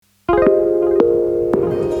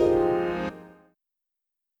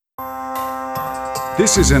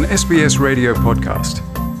This is an SBS radio podcast.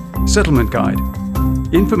 Settlement Guide.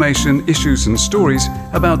 Information, issues and stories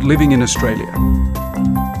about living in Australia.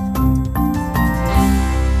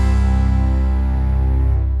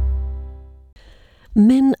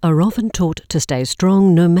 Men are often taught to stay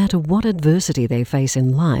strong no matter what adversity they face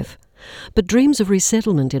in life. But dreams of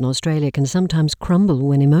resettlement in Australia can sometimes crumble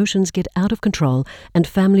when emotions get out of control and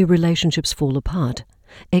family relationships fall apart.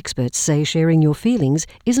 Experts say sharing your feelings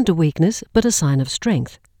isn't a weakness but a sign of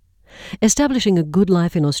strength. Establishing a good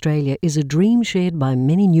life in Australia is a dream shared by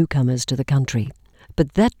many newcomers to the country.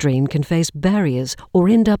 But that dream can face barriers or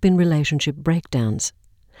end up in relationship breakdowns.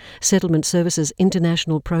 Settlement Services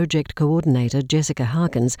International Project Coordinator Jessica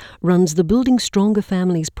Harkins runs the Building Stronger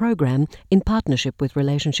Families program in partnership with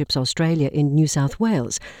Relationships Australia in New South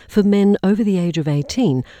Wales for men over the age of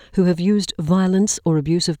 18 who have used violence or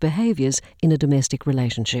abusive behaviours in a domestic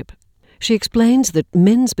relationship. She explains that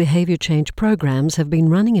men's behaviour change programs have been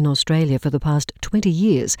running in Australia for the past 20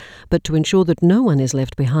 years, but to ensure that no one is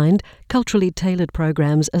left behind, culturally tailored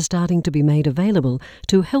programs are starting to be made available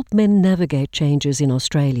to help men navigate changes in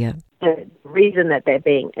Australia. The reason that they're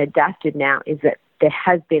being adapted now is that there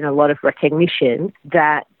has been a lot of recognition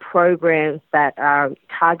that programs that are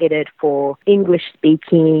targeted for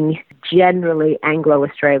English-speaking, generally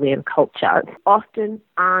Anglo-Australian culture often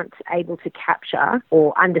aren't able to capture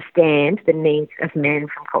or understand the needs of men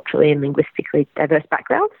from culturally and linguistically diverse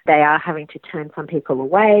backgrounds. They are having to turn some people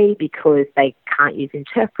away because they can't use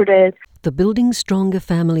interpreters. The Building Stronger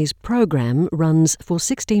Families program runs for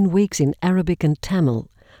 16 weeks in Arabic and Tamil.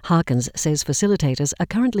 Harkins says facilitators are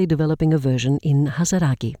currently developing a version in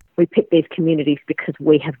Hazaragi. We pick these communities because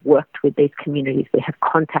we have worked with these communities. We have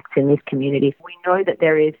contacts in these communities. We know that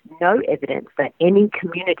there is no evidence that any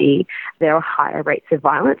community, there are higher rates of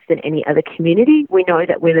violence than any other community. We know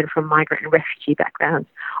that women from migrant and refugee backgrounds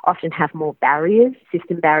often have more barriers,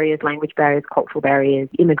 system barriers, language barriers, cultural barriers,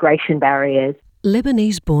 immigration barriers.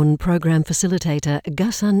 Lebanese-born program facilitator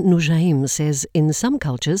Ghassan Nujaim says in some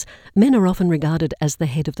cultures, men are often regarded as the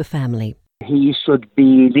head of the family. He should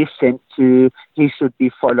be listened to, he should be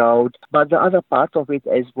followed. But the other part of it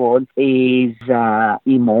as well is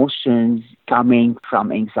emotions coming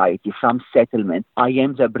from anxiety, from settlement. I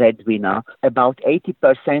am the breadwinner. About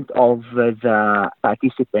 80% of the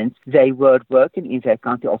participants, they were working in their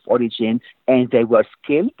country of origin and they were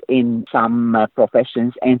skilled in some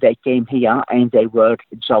professions and they came here and they were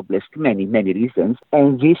jobless, many reasons.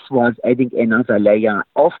 And this was adding another layer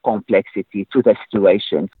of complexity to the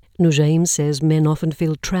situation. Nujaim says men often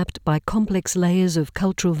feel trapped by complex layers of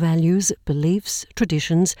cultural values, beliefs,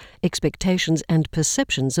 traditions, expectations and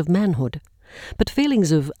perceptions of manhood. But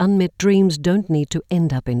feelings of unmet dreams don't need to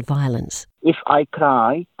end up in violence. If I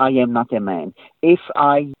cry, I am not a man. If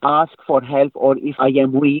I ask for help or if I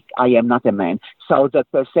am weak, I am not a man. So the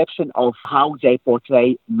perception of how they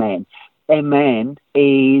portray men. A man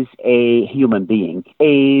is a human being,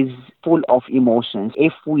 is full of emotions.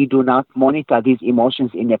 If we do not monitor these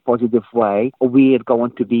emotions in a positive way, we are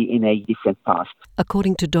going to be in a different path.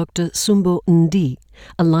 According to Dr. Sumbo Ndi,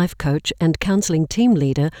 a life coach and counselling team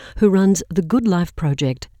leader who runs the Good Life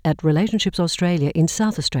Project at Relationships Australia in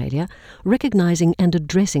South Australia, recognising and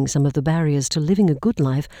addressing some of the barriers to living a good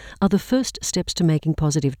life are the first steps to making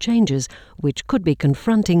positive changes, which could be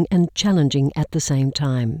confronting and challenging at the same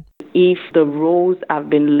time. If the roles have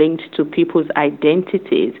been linked to people's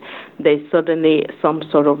identities, there's suddenly some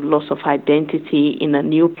sort of loss of identity in a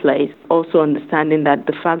new place. Also understanding that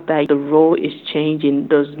the fact that the role is changing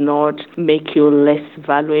does not make you less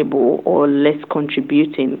valuable or less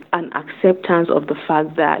contributing. And acceptance of the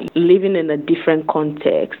fact that living in a different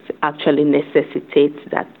context actually necessitates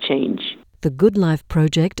that change. The Good Life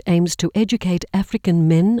Project aims to educate African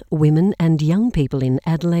men, women and young people in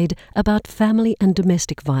Adelaide about family and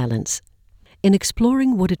domestic violence. In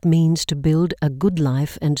exploring what it means to build a good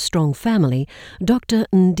life and strong family, Dr.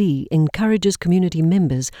 Ndi encourages community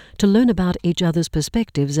members to learn about each other's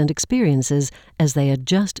perspectives and experiences as they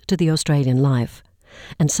adjust to the Australian life.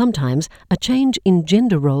 And sometimes a change in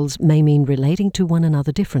gender roles may mean relating to one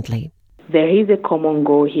another differently. There is a common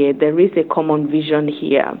goal here, there is a common vision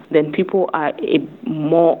here, then people are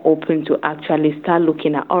more open to actually start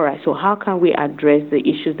looking at, all right, so how can we address the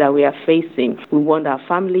issues that we are facing? We want our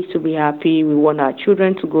families to be happy, we want our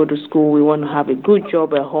children to go to school, we want to have a good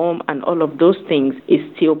job at home, and all of those things is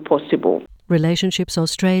still possible. Relationships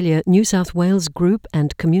Australia New South Wales Group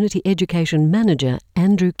and Community Education Manager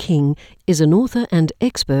Andrew King is an author and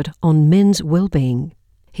expert on men's well-being.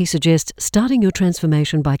 He suggests starting your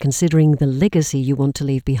transformation by considering the legacy you want to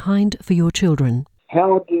leave behind for your children.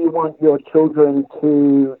 How do you want your children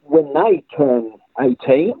to, when they turn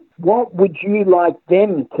 18, What would you like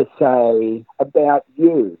them to say about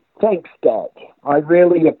you? Thanks, Dad. I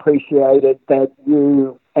really appreciated that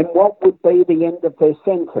you... And what would be the end of their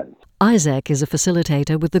sentence? Isaac is a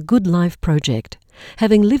facilitator with the Good Life Project.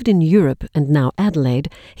 Having lived in Europe and now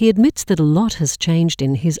Adelaide, he admits that a lot has changed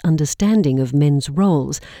in his understanding of men's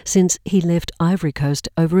roles since he left Ivory Coast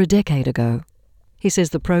over a decade ago. He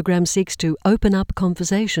says the program seeks to open up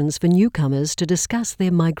conversations for newcomers to discuss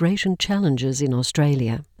their migration challenges in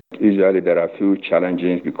Australia. Usually there are a few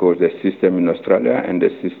challenges because the system in Australia and the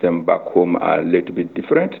system back home are a little bit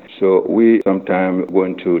different. So we sometimes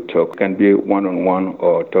going to talk, can be one-on-one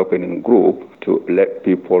or talking in group to let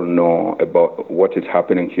people know about what is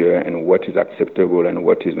happening here and what is acceptable and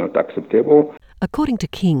what is not acceptable. According to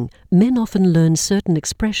King, men often learn certain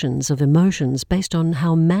expressions of emotions based on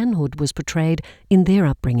how manhood was portrayed in their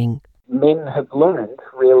upbringing. Men have learned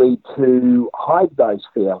really to hide those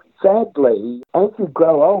feelings. Sadly, as you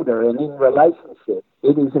grow older and in relationships,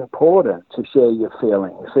 it is important to share your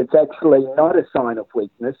feelings. It's actually not a sign of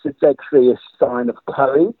weakness. It's actually a sign of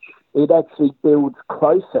courage. It actually builds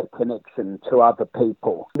closer connection to other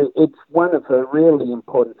people. It's one of the really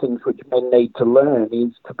important things which men need to learn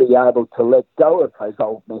is to be able to let go of those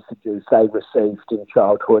old messages they received in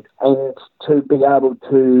childhood and to be able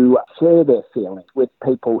to share their feelings with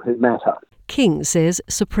people who matter. King says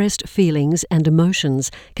suppressed feelings and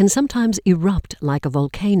emotions can sometimes erupt like a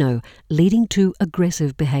volcano, leading to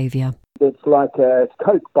aggressive behaviour. It's like a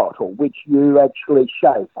Coke bottle, which you actually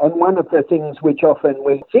shake. And one of the things which often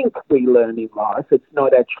we think we learn in life, it's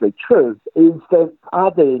not actually true, is that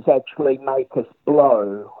others actually make us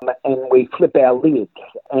blow and we flip our lids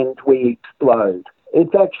and we explode.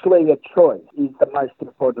 It's actually a choice, is the most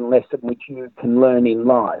important lesson which you can learn in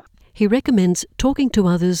life. He recommends talking to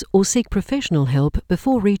others or seek professional help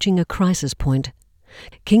before reaching a crisis point.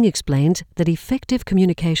 King explains that effective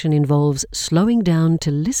communication involves slowing down to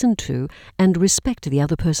listen to and respect the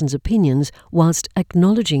other person's opinions whilst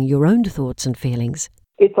acknowledging your own thoughts and feelings.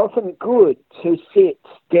 It's often good to sit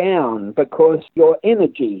down because your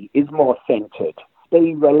energy is more centred.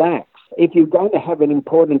 Be relaxed. If you're going to have an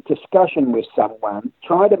important discussion with someone,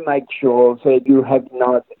 try to make sure that you have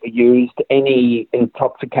not used any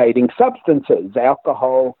intoxicating substances,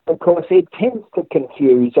 alcohol, because it tends to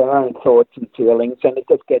confuse our own thoughts and feelings and it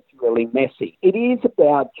just gets really messy. It is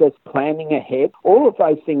about just planning ahead. All of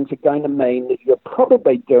those things are going to mean that you're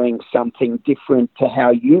probably doing something different to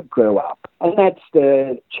how you grew up. And that's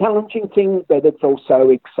the challenging thing, but it's also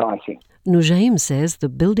exciting. Nujaim says the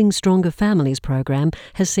Building Stronger Families program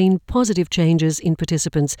has seen positive changes in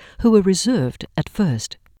participants who were reserved at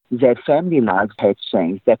first. Their family lives have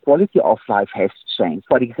changed. Their quality of life has changed.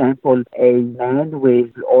 For example, a man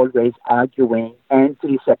was always arguing and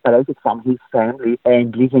he separated from his family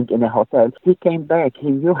and living in a hotel. He came back.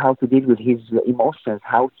 He knew how to deal with his emotions,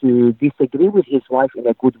 how to disagree with his wife in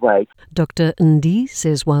a good way. Dr. Ndi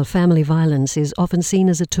says while family violence is often seen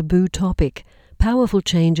as a taboo topic, powerful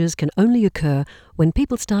changes can only occur when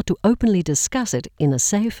people start to openly discuss it in a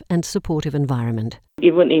safe and supportive environment.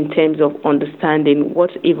 Even in terms of understanding what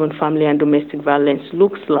even family and domestic violence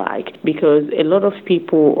looks like, because a lot of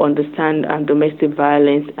people understand domestic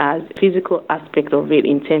violence as physical aspect of it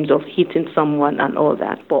in terms of hitting someone and all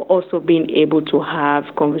that, but also being able to have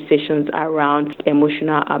conversations around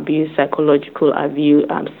emotional abuse, psychological abuse,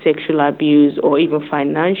 sexual abuse, or even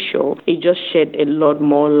financial. It just shed a lot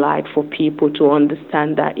more light for people to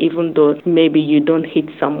understand that even though maybe you don't hit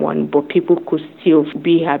someone, but people could still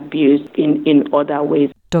be abused in other ways.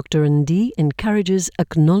 Dr. Ndi encourages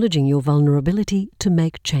acknowledging your vulnerability to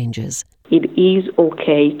make changes. It is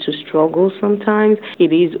okay to struggle sometimes.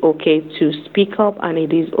 It is okay to speak up, and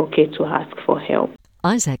it is okay to ask for help.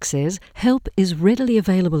 Isaac says help is readily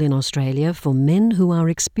available in Australia for men who are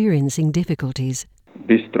experiencing difficulties.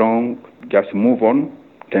 Be strong, just move on.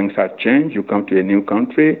 Things have changed. You come to a new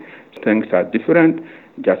country, things are different.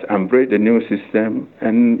 Just embrace the new system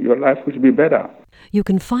and your life will be better. You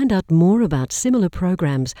can find out more about similar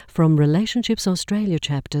programs from Relationships Australia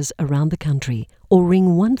chapters around the country or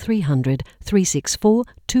ring 1300 364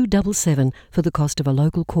 277 for the cost of a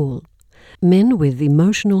local call. Men with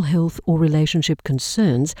emotional health or relationship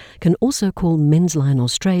concerns can also call Men's Line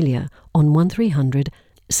Australia on 1300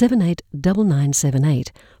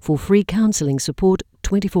 789978 for free counselling support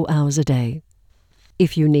 24 hours a day.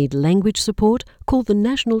 If you need language support, call the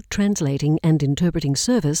National Translating and Interpreting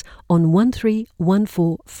Service on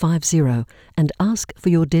 131450 and ask for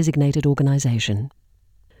your designated organisation.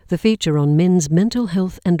 The feature on men's mental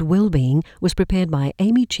health and well-being was prepared by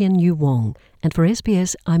Amy Chien Yu Wong, and for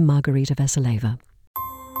SBS, I'm Margarita Vasileva.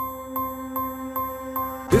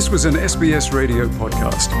 This was an SBS Radio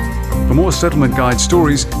podcast. For more Settlement Guide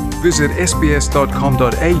stories, visit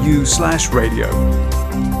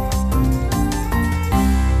sbs.com.au/radio.